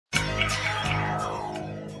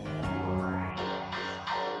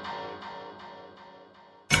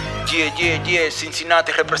Yeah,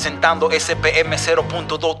 Cincinnati representando SPM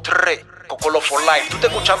 0.23. Cocolo for life, tú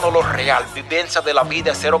estás escuchando lo real, vivencia de la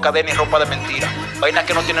vida, cero cadena y ropa de mentira. Vaina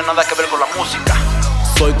que no tiene nada que ver con la música.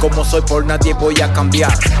 Soy como soy, por nadie voy a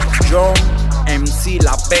cambiar. John MC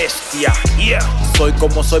la bestia, yeah. Soy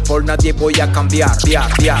como soy, por nadie voy a cambiar. Por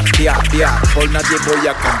nadie voy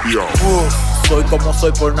a cambiar. Soy como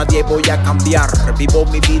soy, por nadie voy a cambiar. Vivo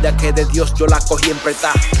mi vida que de Dios yo la cogí en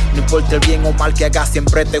prestar. No importa el bien o mal que hagas,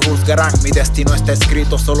 siempre te juzgarán. Mi destino está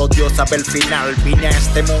escrito, solo Dios sabe el final. Vine a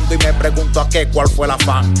este mundo y me pregunto a qué, cuál fue el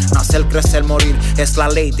afán. Nacer, crecer, morir, es la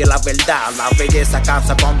ley de la verdad. La belleza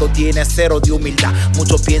cansa cuando tienes cero de humildad.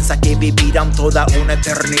 Muchos piensan que vivirán toda una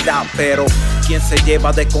eternidad, pero quien se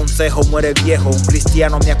lleva de consejo muere viejo. Un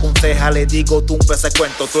cristiano me aconseja, le digo, tú un ese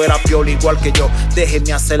cuento. Tú eras piola igual que yo,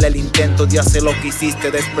 déjeme hacer el intento de hacer lo que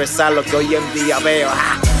hiciste, de expresar lo que hoy en día veo.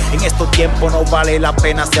 En estos tiempos no vale la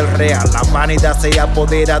pena ser real. La vanidad se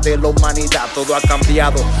apodera de la humanidad. Todo ha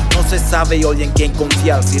cambiado, no se sabe hoy en quién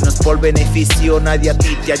confiar. Si no es por beneficio, nadie a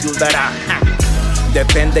ti te ayudará.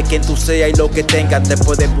 Depende quién tú seas y lo que tengas te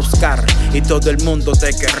pueden buscar. Y todo el mundo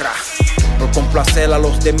te querrá. Por complacer a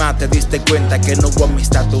los demás te diste cuenta que no hubo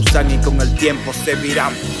amistad, te usan y con el tiempo se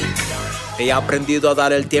virán. He aprendido a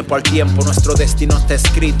dar el tiempo al tiempo. Nuestro destino está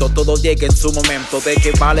escrito, todo llega en su momento. ¿De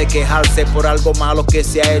qué vale quejarse por algo malo que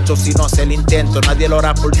se ha hecho si no hace el intento? Nadie lo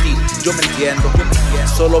hará por ti, yo me entiendo.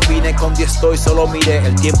 Solo vine con Dios estoy, solo miré.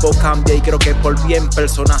 El tiempo cambia y creo que por bien,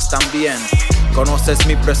 personas también. Conoces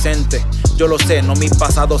mi presente, yo lo sé, no mis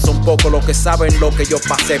pasados son pocos los que saben lo que yo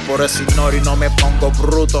pasé. Por eso ignoro y no me pongo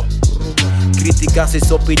bruto. Críticas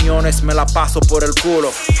y opiniones me la paso por el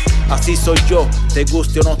culo. Así soy yo, te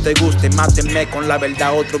guste o no te guste. Mátenme con la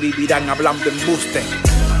verdad, otros vivirán hablando embuste.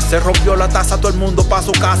 Se rompió la taza, todo el mundo pa'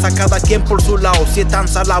 su casa, cada quien por su lado. Si es tan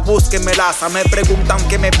sala, búsquenme laza. Me preguntan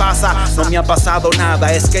qué me pasa, no me ha pasado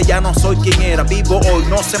nada. Es que ya no soy quien era, vivo hoy,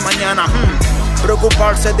 no sé mañana.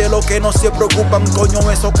 Preocuparse de lo que no se preocupan, coño,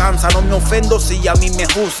 eso cansa. No me ofendo si a mí me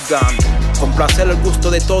juzgan. Complacer el gusto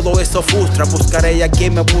de todo eso frustra. Buscaré a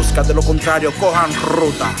quien me busca, de lo contrario cojan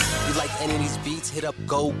ruta. You like any of these beats? Hit up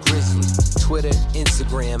Go Grizzly. Twitter,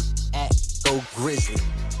 Instagram, @Go Grizzly.